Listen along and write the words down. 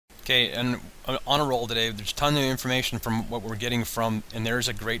Okay, and on a roll today. There's a ton of information from what we're getting from, and there's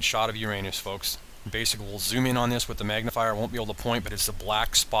a great shot of Uranus, folks. Basically, we'll zoom in on this with the magnifier. I won't be able to point, but it's a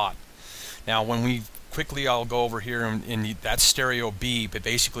black spot. Now, when we quickly, I'll go over here, and that's stereo B, but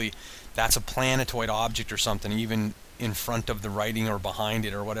basically, that's a planetoid object or something, even in front of the writing or behind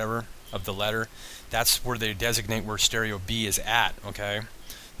it or whatever of the letter. That's where they designate where stereo B is at, okay?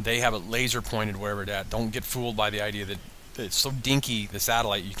 They have it laser pointed wherever it's at. Don't get fooled by the idea that it's so dinky, the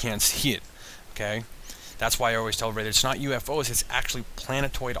satellite, you can't see it, okay? That's why I always tell everybody it's not UFOs, it's actually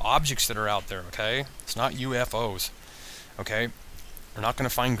planetoid objects that are out there, okay? It's not UFOs, okay? We're not going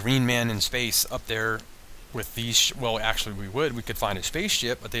to find green men in space up there with these, well, actually we could find a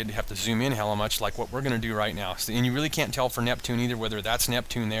spaceship, but they'd have to zoom in hella much like what we're going to do right now. So, and you really can't tell for Neptune either, whether that's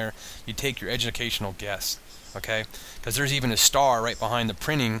Neptune there. You take your educational guess, okay? Because there's even a star right behind the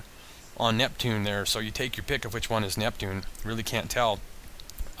printing on Neptune there, so you take your pick of which one is Neptune. You really can't tell.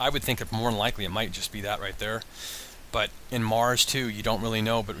 I would think that more than likely it might just be that right there. But in Mars too, you don't really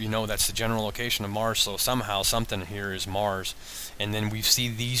know, but you know that's the general location of Mars, so somehow something here is Mars. And then we see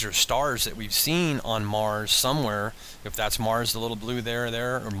these are stars that we've seen on Mars somewhere. If that's Mars, the little blue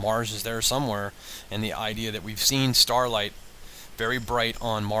there, or Mars is there somewhere. And the idea that we've seen starlight very bright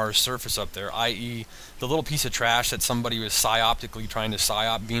on Mars' surface up there, i.e. the little piece of trash that somebody was psyoptically trying to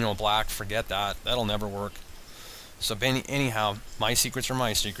psyop Beanoblack, forget that. That'll never work. So anyhow, my secrets are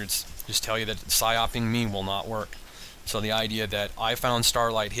my secrets. Just tell you that psyoping me will not work. So the idea that I found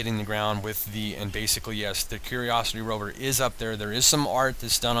starlight hitting the ground with the, and basically yes, the Curiosity rover is up there. There is some art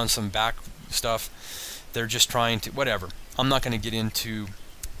that's done on some back stuff. They're just trying to, whatever. I'm not going to get into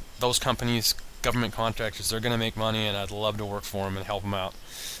those companies, government contractors. They're going to make money, and I'd love to work for them and help them out.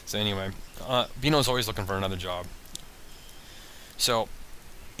 So anyway, Bino's always looking for another job. So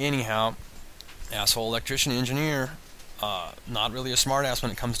anyhow, asshole electrician engineer, not really a smart ass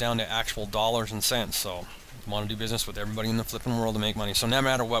when it comes down to actual dollars and cents. So want to do business with everybody in the flipping world to make money. So no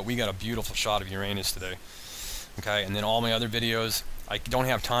matter what, we got a beautiful shot of Uranus today. Okay, and then all my other videos, I don't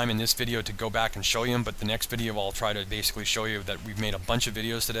have time in this video to go back and show you them, but the next video I'll try to basically show you that we've made a bunch of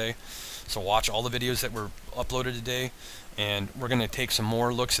videos today. So watch all the videos that were uploaded today, and we're going to take some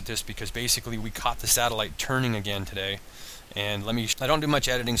more looks at this because basically we caught the satellite turning again today. And I don't do much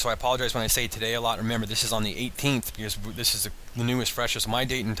editing, so I apologize when I say today a lot. Remember, this is on the 18th because this is the newest, freshest. My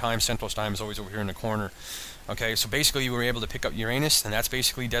date and time, Central Time, is always over here in the corner. Okay, so basically we were able to pick up Uranus, and that's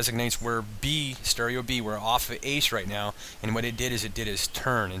basically designates where B, stereo B, we're off of Ace right now, and what it did is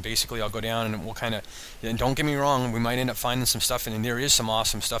turn, and basically I'll go down and we'll kind of, and don't get me wrong, we might end up finding some stuff, and there is some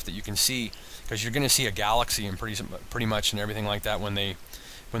awesome stuff that you can see, because you're going to see a galaxy and pretty much and everything like that when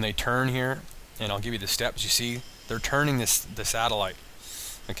they turn here, and I'll give you the steps. You see, they're turning the satellite.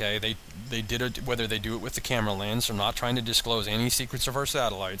 Okay, they did it, whether they do it with the camera lens. I'm not trying to disclose any secrets of our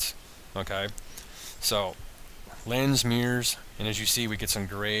satellites. Okay, so lens, mirrors, and as you see, we get some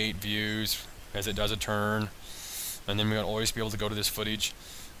great views as it does a turn, and then we'll always be able to go to this footage.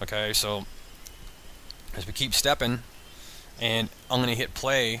 Okay, so as we keep stepping, and I'm going to hit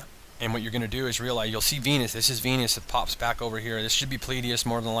play, and what you're going to do is realize you'll see Venus. This is Venus. It pops back over here. This should be Pleiades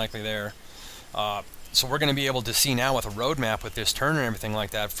more than likely there. So we're going to be able to see now with a roadmap with this turn and everything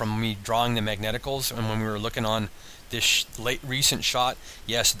like that from me drawing the magneticals, and when we were looking on this recent shot,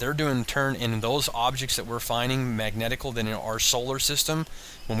 yes, they're doing turn in those objects that we're finding magnetical in our solar system.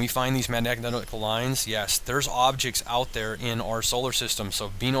 When we find these magnetical lines, yes, there's objects out there in our solar system.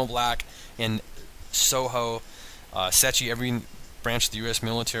 So Beanoblack and SOHO, SETI, every branch of the U.S.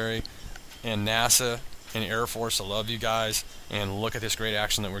 military, and NASA and Air Force, I love you guys, and look at this great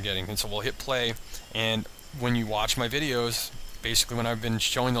action that we're getting. And so we'll hit play, and when you watch my videos, basically when I've been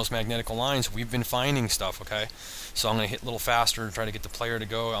showing those magnetical lines, we've been finding stuff. Okay, so I'm going to hit a little faster to try to get the player to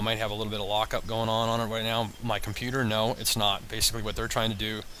go. I might have a little bit of lockup going on it right now. My computer, no, it's not. Basically what they're trying to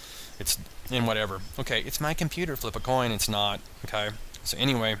do, it's in whatever. Okay, it's my computer, flip a coin, it's not. Okay, so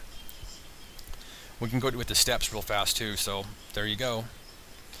anyway, we can go with the steps real fast too. So there you go.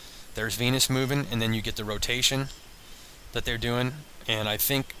 There's Venus moving, and then you get the rotation that they're doing, and I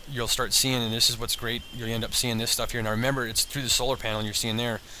think you'll start seeing, and this is what's great, you'll end up seeing this stuff here. Now remember, it's through the solar panel you're seeing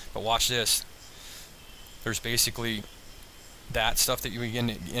there, but watch this. There's basically that stuff that you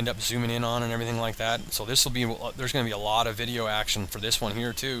end up zooming in on and everything like that. So this will be, there's going to be a lot of video action for this one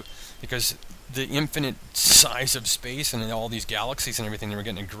here too, because the infinite size of space and all these galaxies and everything, we're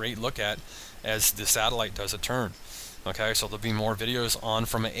getting a great look at as the satellite does a turn. Okay, so there'll be more videos on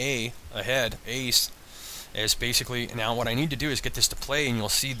from ahead, Ace, as basically, now what I need to do is get this to play, and you'll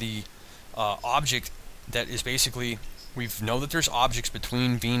see the object that is basically, we know that there's objects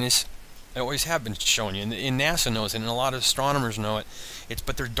between Venus I always have been showing you, and NASA knows it, and a lot of astronomers know it.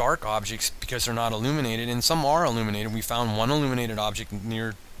 But they're dark objects because they're not illuminated, and some are illuminated. We found one illuminated object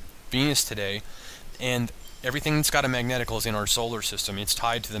near Venus today, and everything that's got a magnetical is in our solar system. It's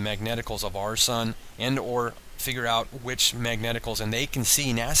tied to the magneticals of our sun, and or figure out which magneticals, and they can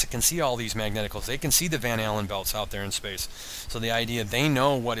see, NASA can see all these magneticals. They can see the Van Allen belts out there in space. So the idea, they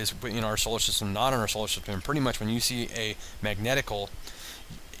know what is in our solar system, not in our solar system. And pretty much when you see a magnetical,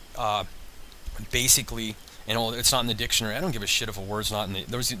 basically, and it's not in the dictionary. I don't give a shit if a word's not in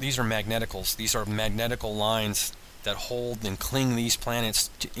the, these are magneticals. These are magnetical lines that hold and cling these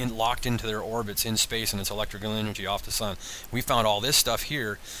planets locked into their orbits in space, and its electrical energy off the sun. We found all this stuff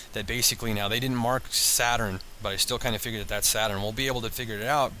here that basically, now they didn't mark Saturn, but I still kind of figured that that's Saturn. We'll be able to figure it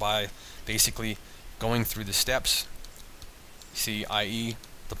out by basically going through the steps. See, i.e.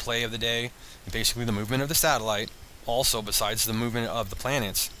 the play of the day, and basically the movement of the satellite, also besides the movement of the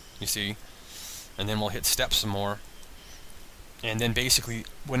planets, you see. And then we'll hit steps some more. And then basically,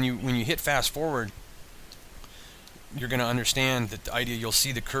 when you hit fast forward, you're going to understand that the idea, you'll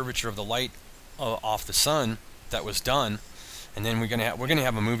see the curvature of the light off the sun that was done, and then we're going to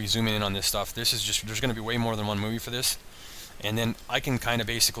have a movie zooming in on this stuff. This is just, there's going to be way more than one movie for this. And then I can kind of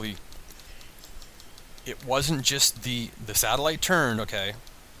basically, it wasn't just the satellite turned, okay,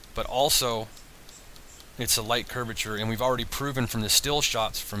 but also it's a light curvature, and we've already proven from the still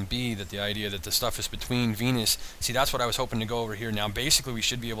shots from B that the idea that the stuff is between Venus. See, that's what I was hoping to go over here. Now basically we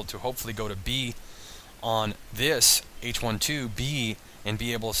should be able to hopefully go to B on this H12B and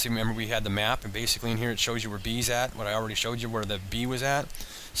be able to see. Remember, we had the map, and basically in here it shows you where B's at, what I already showed you where the B was at.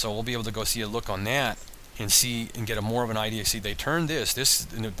 So we'll be able to go see a look on that and see and get a more of an idea. See, they turned this,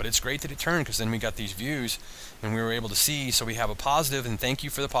 but it's great that it turned, because then we got these views and we were able to see. So we have a positive, and thank you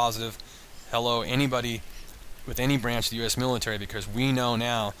for the positive. Hello, anybody with any branch of the U.S. military, because we know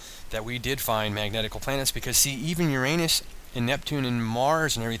now that we did find magnetical planets. Because see, even Uranus and Neptune and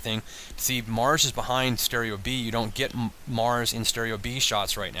Mars and everything, see, Mars is behind stereo B. You don't get Mars in stereo B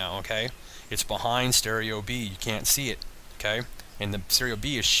shots right now, okay? It's behind stereo B. You can't see it, okay? And the stereo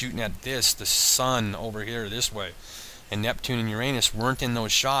B is shooting at this, the sun over here this way. And Neptune and Uranus weren't in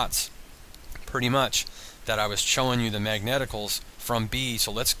those shots, pretty much, that I was showing you the magneticals from B.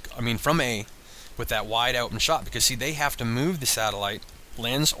 So from A, with that wide open shot, because see, they have to move the satellite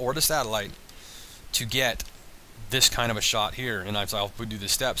lens or the satellite to get this kind of a shot here. And I'll do the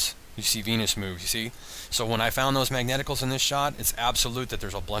steps. You see Venus move, you see? So when I found those magneticals in this shot, it's absolute that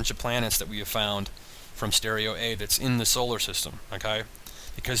there's a bunch of planets that we have found from stereo A that's in the solar system, okay?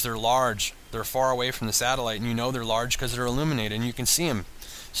 Because they're large, they're far away from the satellite, and you know they're large because they're illuminated and you can see them.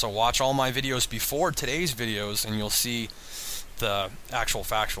 So watch all my videos before today's videos and you'll see the actual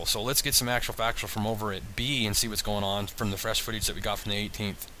factual. So let's get some actual factual from over at B and see what's going on from the fresh footage that we got from the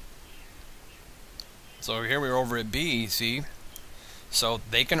 18th. So here we're over at B, see? So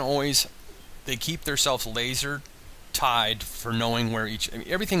they can always, they keep themselves laser tied for knowing where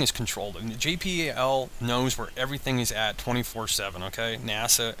everything is controlled. And the JPL knows where everything is at 24/7, okay?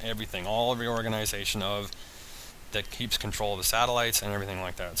 NASA, everything, all of your organization that keeps control of the satellites and everything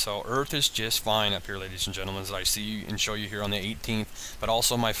like that. So Earth is just fine up here, ladies and gentlemen, as I see you and show you here on the 18th. But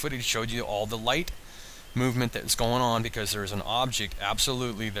also my footage showed you all the light movement that's going on, because there's an object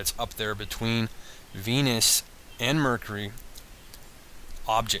absolutely that's up there between Venus and Mercury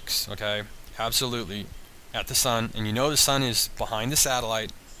objects, okay? Absolutely at the sun, and you know the sun is behind the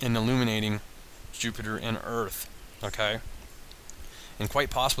satellite and illuminating Jupiter and Earth, okay? And quite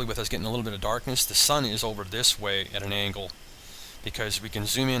possibly with us getting a little bit of darkness, the sun is over this way at an angle, because we can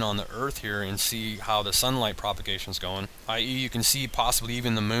zoom in on the Earth here and see how the sunlight propagation is going, i.e. you can see possibly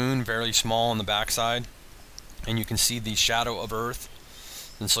even the moon very small on the backside, and you can see the shadow of Earth.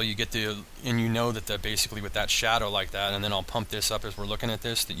 And so you get and you know that basically with that shadow like that, and then I'll pump this up as we're looking at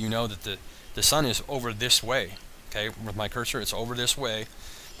this, that you know that the sun is over this way, okay? With my cursor, it's over this way,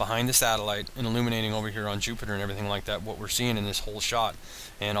 behind the satellite, and illuminating over here on Jupiter and everything like that, what we're seeing in this whole shot.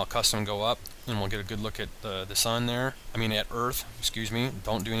 And I'll custom go up, and we'll get a good look at the sun there. At Earth, excuse me.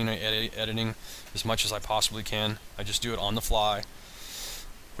 Don't do any editing as much as I possibly can. I just do it on the fly,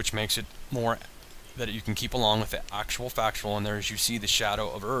 which makes it more that you can keep along with the actual factual. And there's, you see the shadow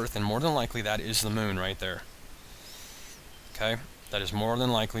of Earth, and more than likely that is the moon right there. Okay, that is more than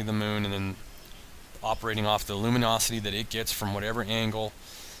likely the moon, and then operating off the luminosity that it gets from whatever angle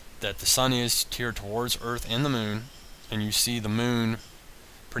that the sun is tiered towards Earth and the moon, and you see the moon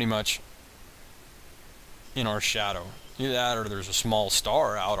pretty much in our shadow. Either that, or there's a small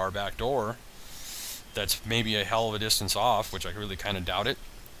star out our back door that's maybe a hell of a distance off, which I really kind of doubt it.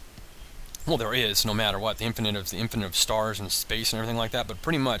 Well, there is, no matter what, the infinite of stars and space and everything like that, but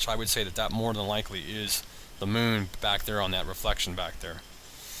pretty much I would say that that more than likely is the moon back there on that reflection back there.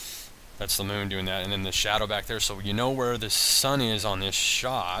 That's the moon doing that, and then the shadow back there, so you know where the sun is on this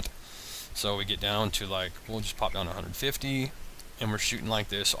shot. So we get down to, like, we'll just pop down to 150, and we're shooting like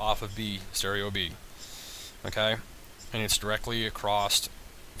this off of B, stereo B, okay? And it's directly across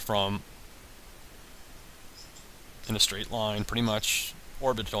from, in a straight line, pretty much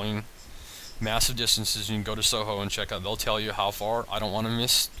orbiting massive distances. You can go to Soho and check out, they'll tell you how far. I don't want to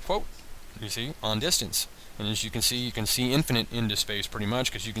misquote, you see, on distance. And as you can see infinite into space pretty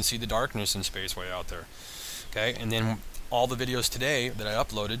much, because you can see the darkness in space way out there. Okay, and then all the videos today that I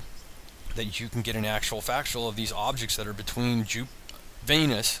uploaded, that you can get an actual factual of these objects that are between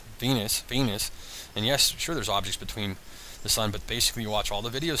Venus, and yes, sure, there's objects between the sun, but basically you watch all the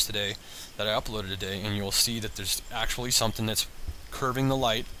videos today that I uploaded today, and you'll see that there's actually something that's curving the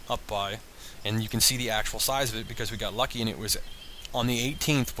light up by, and you can see the actual size of it, because we got lucky and it was on the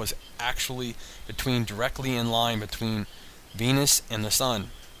 18th, was actually directly in line between Venus and the sun.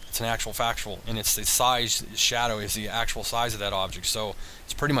 It's an actual factual, and it's the size, shadow is the actual size of that object, so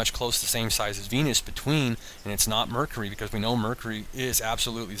it's pretty much close to the same size as Venus between, and it's not Mercury, because we know Mercury is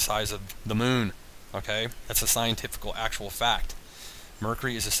absolutely the size of the moon. Okay, that's a scientific actual fact.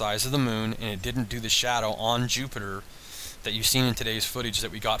 Mercury is the size of the moon, and it didn't do the shadow on Jupiter that you've seen in today's footage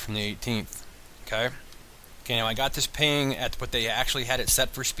that we got from the 18th. Okay, now I got this paying at what they actually had it set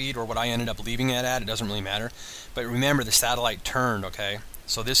for speed, or what I ended up leaving it at. It doesn't really matter, but remember, the satellite turned. Okay,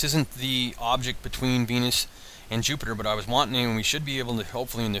 so this isn't the object between Venus and Jupiter, but I was wanting, and we should be able to,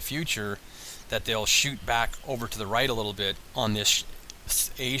 hopefully in the future, that they'll shoot back over to the right a little bit on this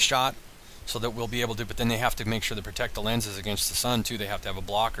A shot, so that we'll be able to, but then they have to make sure to protect the lenses against the sun too. They have to have a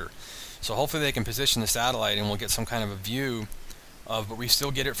blocker. So hopefully they can position the satellite and we'll get some kind of a view of, but we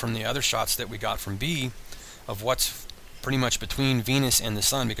still get it from the other shots that we got from B, of what's pretty much between Venus and the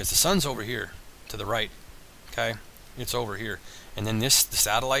sun, because the sun's over here to the right. Okay, it's over here, and then the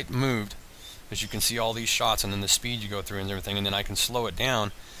satellite moved, as you can see all these shots, and then the speed you go through and everything, and then I can slow it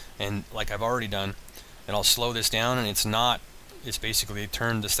down, and like I've already done, and I'll slow this down, and it's basically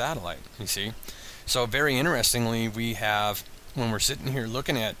turned the satellite, you see. So very interestingly, we have, when we're sitting here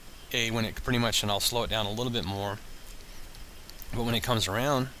looking at A, when it pretty much, and I'll slow it down a little bit more, but when it comes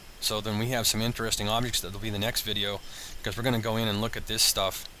around, so then we have some interesting objects that will be the next video, because we're going to go in and look at this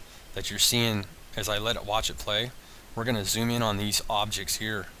stuff that you're seeing as I watch it play. We're going to zoom in on these objects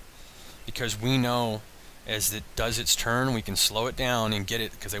here, because we know as it does its turn, we can slow it down and get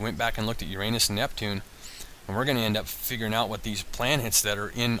it, because I went back and looked at Uranus and Neptune, and we're going to end up figuring out what these planets that are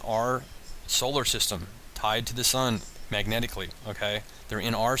in our solar system, tied to the sun magnetically, okay? They're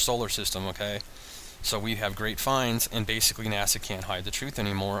in our solar system, okay? So we have great finds, and basically NASA can't hide the truth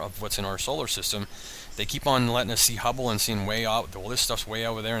anymore of what's in our solar system. They keep on letting us see Hubble and seeing way out, well, this stuff's way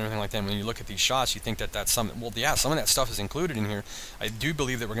over there and everything like that. And when you look at these shots, you think that that's something, well, yeah, some of that stuff is included in here. I do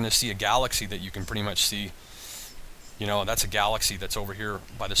believe that we're going to see a galaxy that you can pretty much see, you know, that's a galaxy that's over here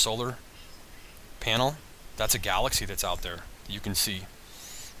by the solar panel. That's a galaxy that's out there that you can see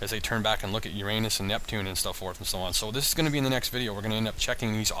as they turn back and look at Uranus and Neptune and stuff forth and so on. So this is going to be in the next video. We're going to end up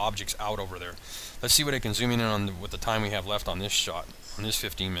checking these objects out over there. Let's see what I can zoom in on with the time we have left on this shot, on this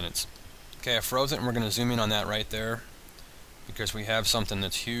 15 minutes. Okay, I froze it, and we're going to zoom in on that right there, because we have something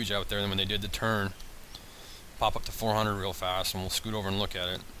that's huge out there. And when they did the turn, pop up to 400 real fast, and we'll scoot over and look at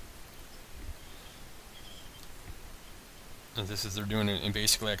it. And this is, they're doing it, and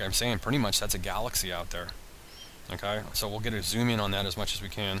basically, like I'm saying, pretty much that's a galaxy out there. Okay, so we'll get a zoom in on that as much as we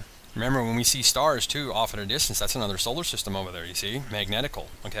can. Remember, when we see stars too off at a distance, that's another solar system over there, you see, magnetical.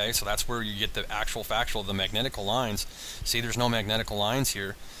 Okay, so that's where you get the actual factual, the magnetical lines. See, there's no magnetical lines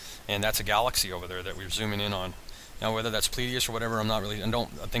here, and that's a galaxy over there that we're zooming in on. Now, whether that's Pleiades or whatever, I'm not really, I don't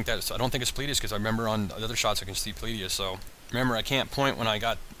think it's Pleiades, because I remember on the other shots I can see Pleiades. So remember, I can't point when I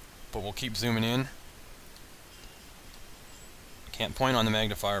got, but we'll keep zooming in. Can't point on the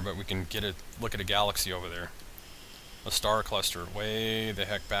magnifier, but we can get a look at a galaxy over there. A star cluster way the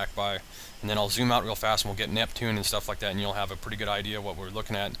heck back by, and then I'll zoom out real fast and we'll get Neptune and stuff like that, and you'll have a pretty good idea what we're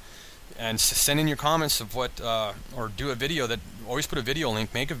looking at. And send in your comments of what, or do a video that, always put a video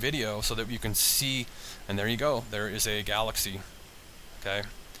link, make a video so that you can see, and there you go, there is a galaxy. Okay,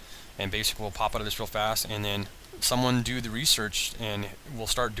 and basically we'll pop out of this real fast, and then someone do the research, and we'll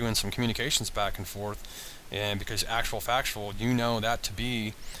start doing some communications back and forth. And because actual factual, you know that to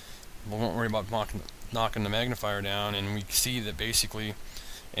be, we won't worry about knocking the magnifier down, and we see that basically,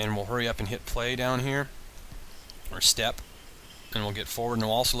 and we'll hurry up and hit play down here, or step, and we'll get forward, and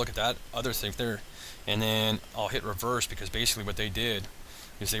we'll also look at that other thing there, and then I'll hit reverse, because basically what they did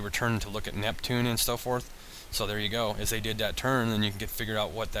because they were turning to look at Neptune and so forth. So there you go. As they did that turn, then you can figure out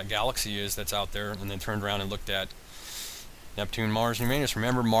what that galaxy is that's out there, and then turned around and looked at Neptune, Mars, and Uranus.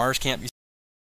 Remember, Mars can't be